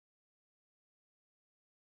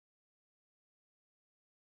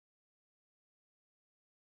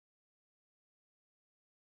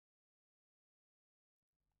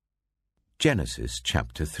Genesis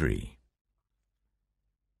chapter 3.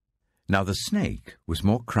 Now the snake was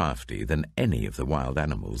more crafty than any of the wild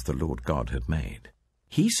animals the Lord God had made.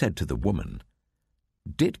 He said to the woman,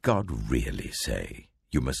 "Did God really say,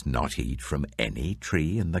 'You must not eat from any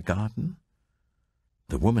tree in the garden'?"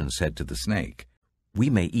 The woman said to the snake, "We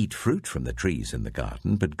may eat fruit from the trees in the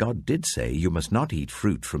garden, but God did say, 'You must not eat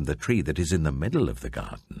fruit from the tree that is in the middle of the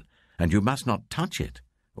garden, and you must not touch it,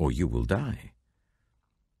 or you will die.'"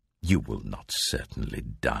 "You will not certainly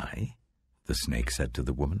die," the snake said to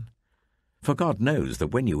the woman. "For God knows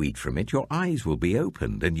that when you eat from it, your eyes will be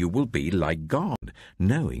opened, and you will be like God,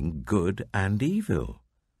 knowing good and evil."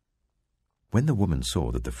 When the woman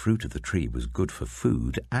saw that the fruit of the tree was good for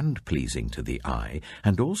food and pleasing to the eye,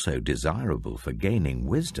 and also desirable for gaining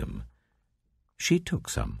wisdom, she took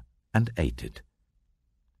some and ate it.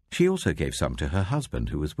 She also gave some to her husband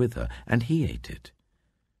who was with her, and he ate it.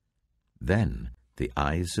 Then the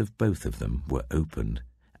eyes of both of them were opened,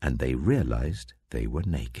 and they realized they were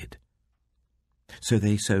naked. So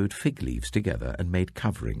they sewed fig leaves together and made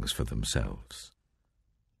coverings for themselves.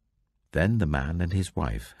 Then the man and his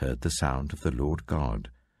wife heard the sound of the Lord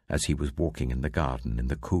God as he was walking in the garden in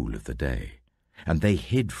the cool of the day. And they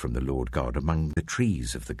hid from the Lord God among the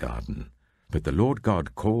trees of the garden. But the Lord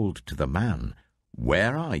God called to the man,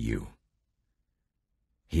 "Where are you?"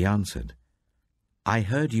 He answered, "I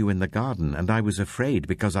heard you in the garden, and I was afraid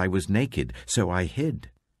because I was naked, so I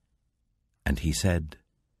hid." And he said,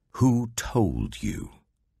 "Who told you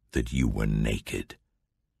that you were naked?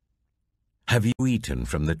 Have you eaten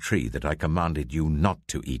from the tree that I commanded you not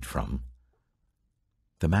to eat from?"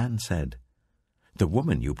 The man said, "The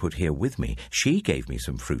woman you put here with me, she gave me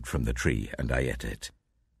some fruit from the tree, and I ate it."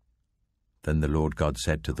 Then the Lord God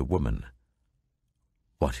said to the woman,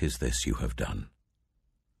 "What is this you have done?"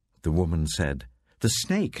 The woman said, "The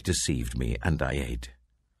snake deceived me, and I ate."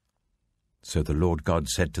 So the Lord God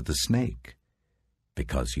said to the snake,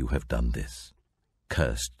 "Because you have done this,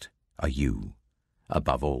 cursed are you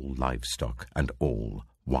above all livestock and all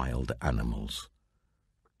wild animals.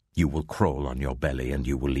 You will crawl on your belly, and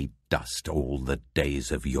you will eat dust all the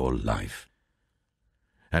days of your life.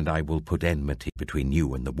 And I will put enmity between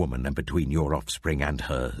you and the woman, and between your offspring and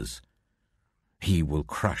hers. He will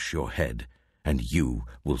crush your head, and you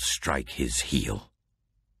will strike his heel."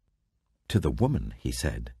 To the woman he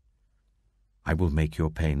said, "I will make your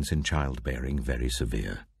pains in childbearing very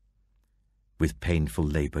severe. With painful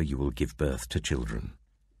labor you will give birth to children.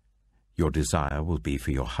 Your desire will be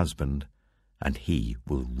for your husband, and he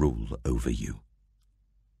will rule over you."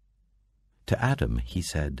 To Adam he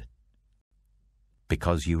said,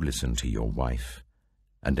 "Because you listened to your wife,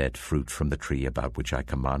 and ate fruit from the tree about which I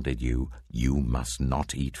commanded you, you must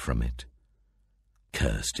not eat from it.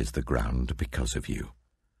 Cursed is the ground because of you.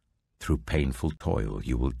 Through painful toil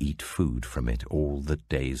you will eat food from it all the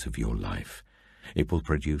days of your life. It will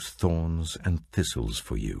produce thorns and thistles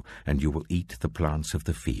for you, and you will eat the plants of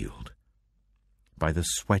the field. By the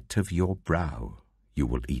sweat of your brow you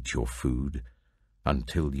will eat your food,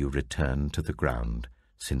 until you return to the ground,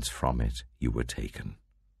 since from it you were taken.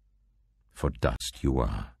 For dust you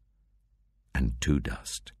are, and to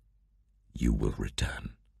dust you will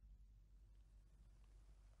return."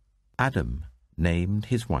 Adam named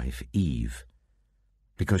his wife Eve,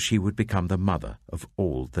 because she would become the mother of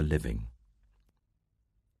all the living.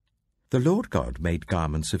 The Lord God made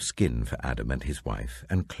garments of skin for Adam and his wife,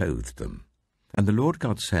 and clothed them. And the Lord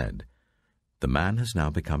God said, "The man has now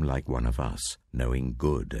become like one of us, knowing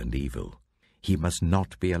good and evil. He must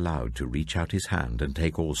not be allowed to reach out his hand and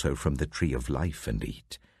take also from the tree of life and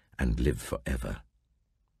eat, and live forever."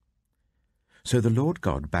 So the Lord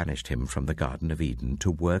God banished him from the Garden of Eden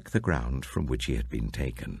to work the ground from which he had been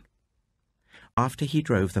taken. After he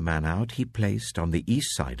drove the man out, he placed on the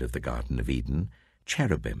east side of the Garden of Eden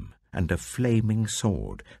cherubim and a flaming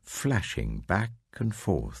sword, flashing back and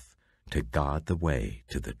forth to guard the way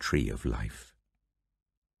to the tree of life.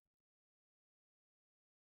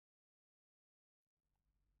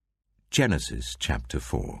 Genesis chapter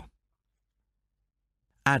 4.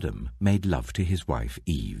 Adam made love to his wife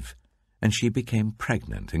Eve, and she became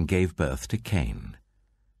pregnant and gave birth to Cain.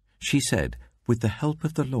 She said, "With the help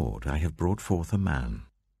of the Lord I have brought forth a man."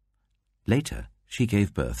 Later she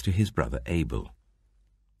gave birth to his brother Abel.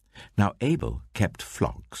 Now Abel kept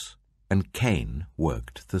flocks, and Cain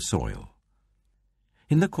worked the soil.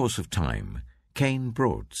 In the course of time, Cain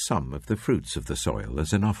brought some of the fruits of the soil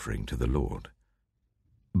as an offering to the Lord.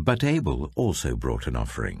 But Abel also brought an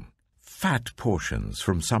offering, fat portions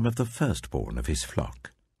from some of the firstborn of his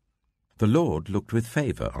flock. The Lord looked with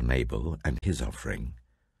favor on Abel and his offering,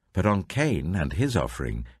 but on Cain and his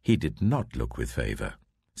offering he did not look with favor.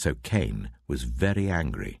 So Cain was very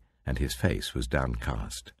angry, and his face was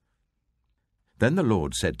downcast. Then the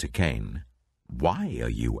Lord said to Cain, "Why are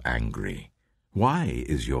you angry? Why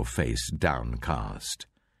is your face downcast?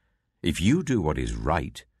 If you do what is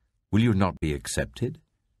right, will you not be accepted?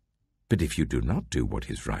 But if you do not do what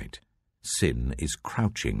is right, sin is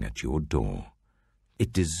crouching at your door.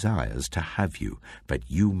 It desires to have you, but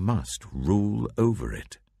you must rule over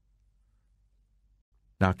it."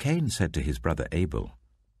 Now Cain said to his brother Abel,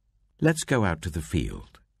 "Let's go out to the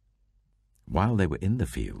field." While they were in the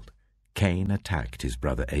field, Cain attacked his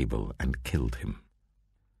brother Abel and killed him.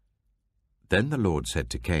 Then the Lord said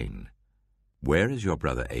to Cain, "Where is your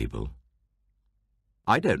brother Abel?"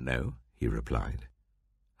 "I don't know," he replied.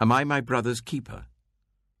 "Am I my brother's keeper?"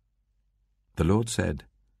 The Lord said,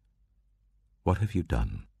 "What have you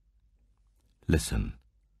done? Listen,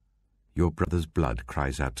 your brother's blood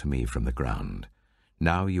cries out to me from the ground.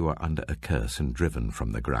 Now you are under a curse and driven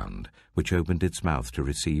from the ground, which opened its mouth to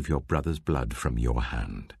receive your brother's blood from your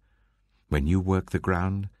hand. When you work the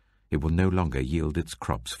ground, it will no longer yield its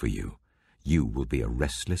crops for you. You will be a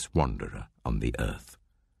restless wanderer on the earth."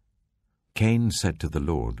 Cain said to the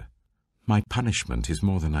Lord, "My punishment is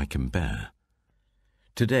more than I can bear.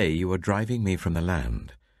 Today you are driving me from the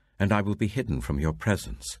land, and I will be hidden from your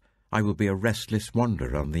presence. I will be a restless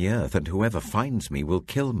wanderer on the earth, and whoever finds me will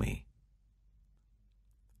kill me."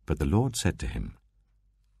 But the Lord said to him,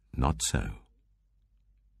 "Not so.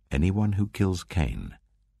 Anyone who kills Cain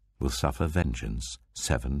will suffer vengeance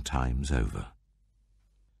 7 times over."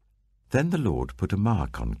 Then the Lord put a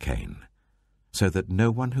mark on Cain, so that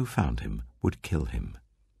no one who found him would kill him.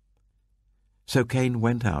 So Cain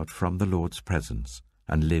went out from the Lord's presence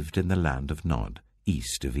and lived in the land of Nod,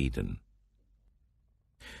 east of Eden.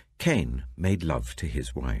 Cain made love to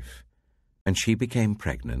his wife, and she became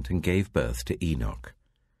pregnant and gave birth to Enoch.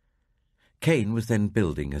 Cain was then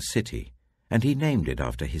building a city, and he named it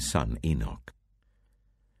after his son Enoch.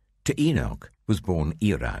 To Enoch was born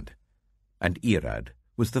Irad, and Irad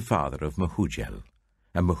was the father of Mehujael,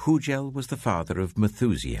 and Mehujael was the father of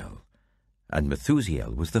Methusael, and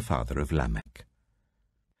Methusael was the father of Lamech.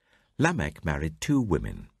 Lamech married 2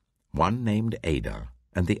 women, one named Ada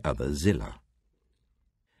and the other Zillah.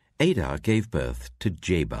 Ada gave birth to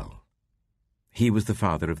Jabal. He was the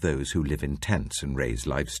father of those who live in tents and raise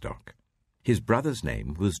livestock. His brother's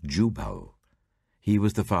name was Jubal. He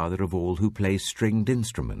was the father of all who play stringed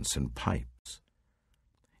instruments and pipes.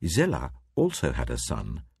 Zillah also had a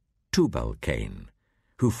son, Tubal-Cain,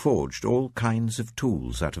 who forged all kinds of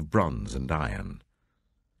tools out of bronze and iron.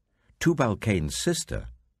 Tubal-Cain's sister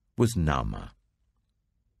was Naamah.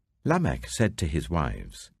 Lamech said to his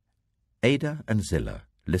wives, "Ada and Zillah,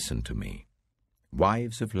 listen to me.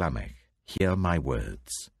 Wives of Lamech, hear my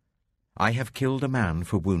words. I have killed a man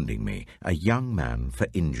for wounding me, a young man for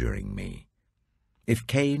injuring me. If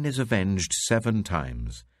Cain is avenged 7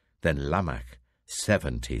 times, then Lamech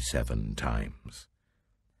 77 times.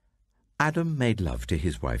 Adam made love to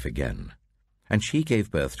his wife again, and she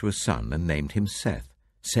gave birth to a son and named him Seth,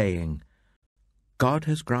 saying, "God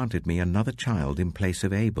has granted me another child in place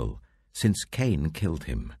of Abel, since Cain killed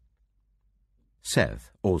him."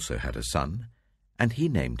 Seth also had a son, and he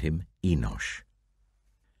named him Enosh.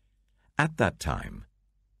 At that time,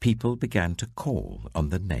 people began to call on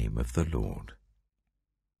the name of the Lord.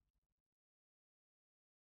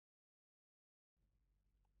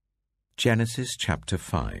 Genesis chapter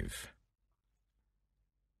 5.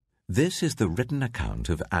 This is the written account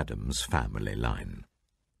of Adam's family line.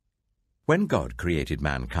 When God created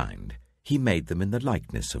mankind, he made them in the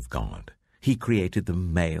likeness of God. He created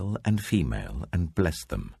them male and female and blessed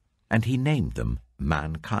them, and he named them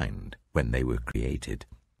mankind when they were created.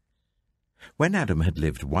 When Adam had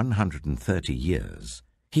lived 130 years,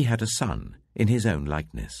 he had a son in his own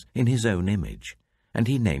likeness, in his own image, and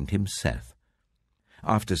he named him Seth.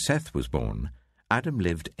 After Seth was born, Adam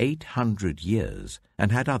lived 800 years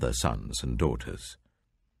and had other sons and daughters.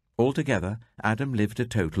 Altogether, Adam lived a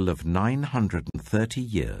total of 930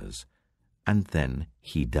 years, and then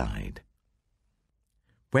he died.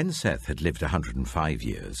 When Seth had lived 105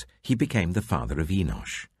 years, he became the father of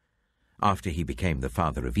Enosh. After he became the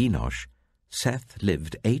father of Enosh, Seth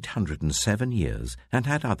lived 807 years and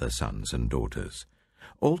had other sons and daughters.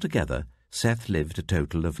 Altogether, Seth lived a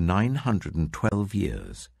total of 912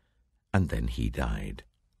 years, and then he died.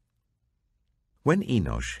 When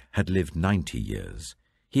Enosh had lived 90 years,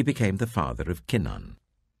 he became the father of Kinan.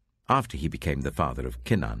 After he became the father of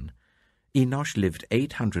Kinan, Enosh lived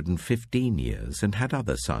 815 years and had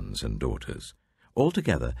other sons and daughters.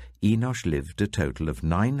 Altogether, Enosh lived a total of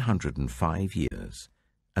 905 years,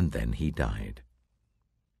 and then he died.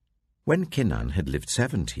 When Kenan had lived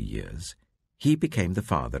 70 years, he became the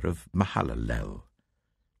father of Mahalalel.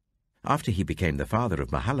 After he became the father of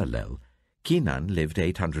Mahalalel, Kenan lived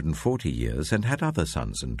 840 years and had other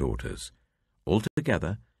sons and daughters.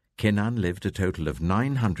 Altogether, Kenan lived a total of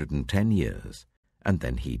 910 years, and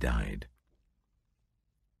then he died.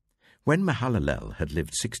 When Mahalalel had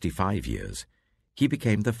lived 65 years, he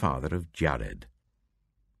became the father of Jared.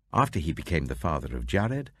 After he became the father of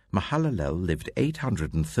Jared, Mahalalel lived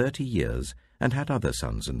 830 years and had other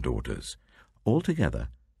sons and daughters. Altogether,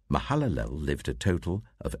 Mahalalel lived a total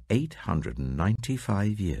of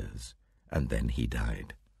 895 years, and then he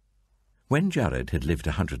died. When Jared had lived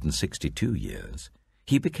 162 years,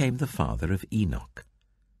 he became the father of Enoch.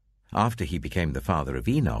 After he became the father of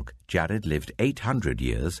Enoch, Jared lived 800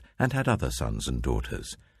 years and had other sons and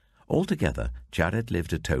daughters. Altogether, Jared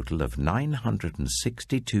lived a total of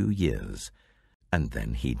 962 years, and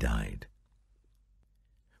then he died.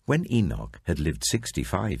 When Enoch had lived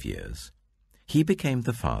 65 years, he became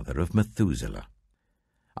the father of Methuselah.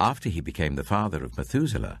 After he became the father of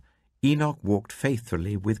Methuselah, Enoch walked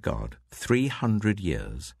faithfully with God 300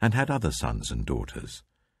 years and had other sons and daughters.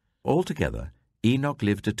 Altogether, Enoch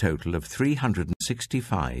lived a total of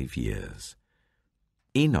 365 years.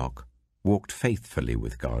 Enoch walked faithfully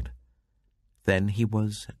with God. Then he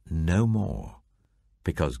was no more,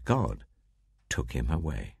 because God took him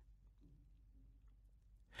away.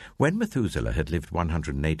 When Methuselah had lived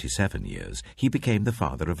 187 years, he became the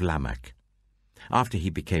father of Lamech. After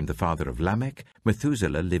he became the father of Lamech,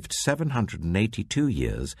 Methuselah lived 782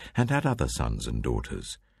 years and had other sons and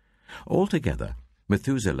daughters. Altogether,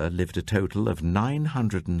 Methuselah lived a total of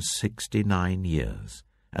 969 years,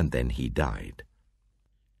 and then he died.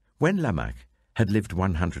 When Lamech had lived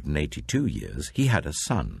 182 years, he had a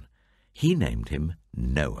son. He named him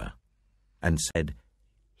Noah, and said,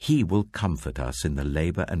 "He will comfort us in the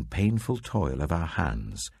labor and painful toil of our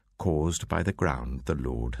hands, caused by the ground the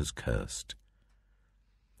Lord has cursed."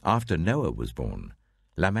 After Noah was born,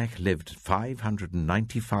 Lamech lived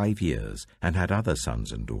 595 years and had other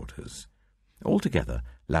sons and daughters. Altogether,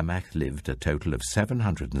 Lamech lived a total of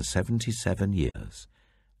 777 years,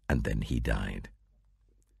 and then he died.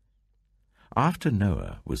 After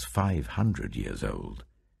Noah was 500 years old,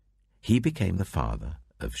 he became the father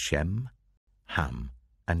of Shem, Ham,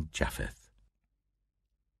 and Japheth.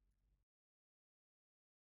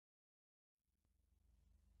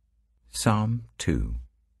 Psalm 2.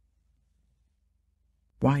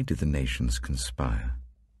 Why do the nations conspire,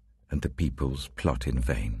 and the peoples plot in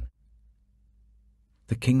vain?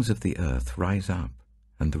 The kings of the earth rise up,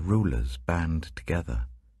 and the rulers band together,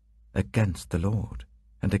 against the Lord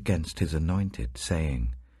and against his anointed,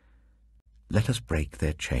 saying, "Let us break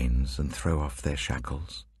their chains and throw off their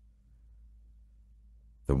shackles."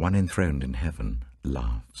 The one enthroned in heaven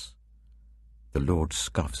laughs. The Lord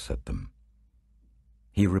scoffs at them.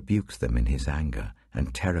 He rebukes them in his anger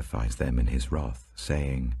and terrifies them in his wrath,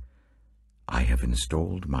 saying, "I have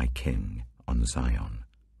installed my king on Zion,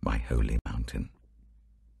 my holy mountain.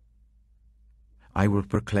 I will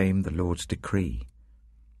proclaim the Lord's decree.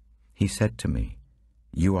 He said to me,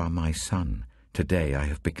 'You are my son. Today I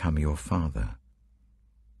have become your father.'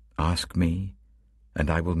 Ask me, and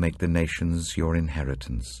I will make the nations your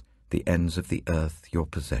inheritance, the ends of the earth your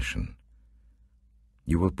possession.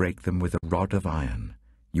 You will break them with a rod of iron.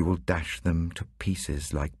 You will dash them to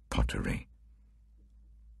pieces like pottery.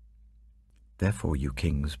 Therefore, you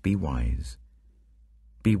kings, be wise.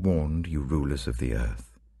 Be warned, you rulers of the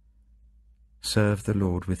earth. Serve the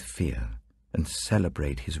Lord with fear, and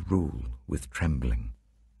celebrate his rule with trembling.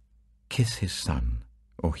 Kiss his son,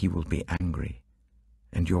 or he will be angry,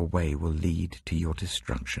 and your way will lead to your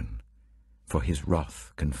destruction, for his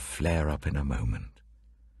wrath can flare up in a moment.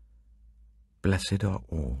 Blessed are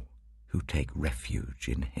all who take refuge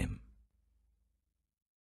in him."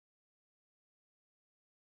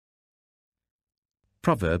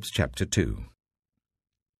 Proverbs chapter 2.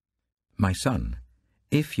 My son,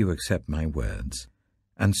 if you accept my words,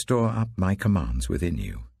 and store up my commands within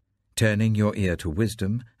you, turning your ear to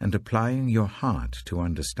wisdom and applying your heart to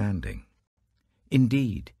understanding.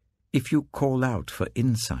 Indeed, if you call out for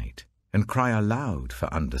insight and cry aloud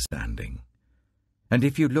for understanding, and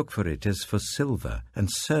if you look for it as for silver and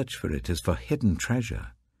search for it as for hidden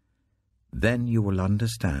treasure, then you will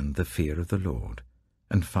understand the fear of the Lord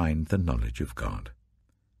and find the knowledge of God.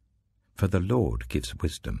 For the Lord gives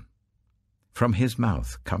wisdom. From his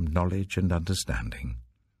mouth come knowledge and understanding.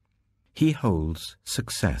 He holds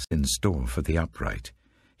success in store for the upright.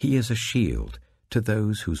 He is a shield to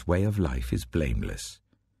those whose way of life is blameless.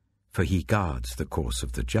 For he guards the course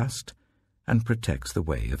of the just and protects the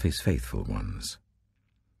way of his faithful ones.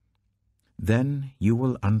 Then you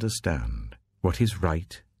will understand what is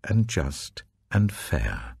right and just and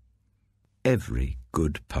fair, every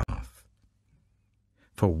good path.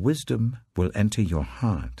 For wisdom will enter your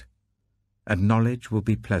heart, and knowledge will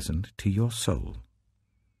be pleasant to your soul.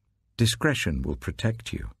 Discretion will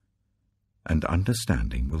protect you, and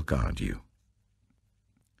understanding will guard you.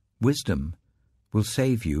 Wisdom will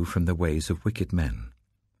save you from the ways of wicked men,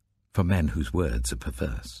 for men whose words are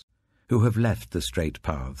perverse, who have left the straight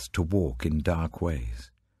paths to walk in dark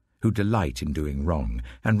ways, who delight in doing wrong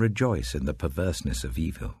and rejoice in the perverseness of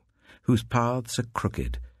evil, whose paths are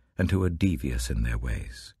crooked and who are devious in their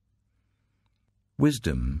ways.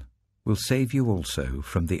 Wisdom will save you also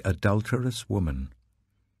from the adulterous woman,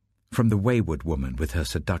 from the wayward woman with her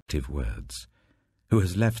seductive words, who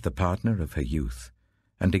has left the partner of her youth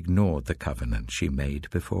and ignored the covenant she made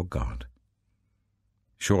before God.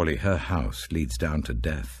 Surely her house leads down to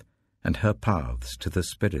death, and her paths to the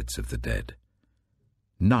spirits of the dead.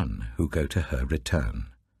 None who go to her return,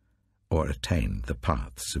 or attain the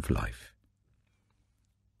paths of life.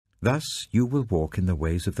 Thus you will walk in the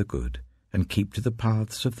ways of the good, and keep to the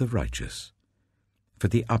paths of the righteous. For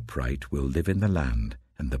the upright will live in the land,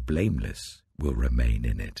 and the blameless will remain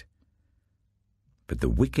in it. But the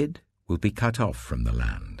wicked will be cut off from the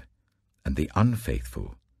land, and the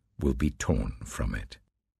unfaithful will be torn from it.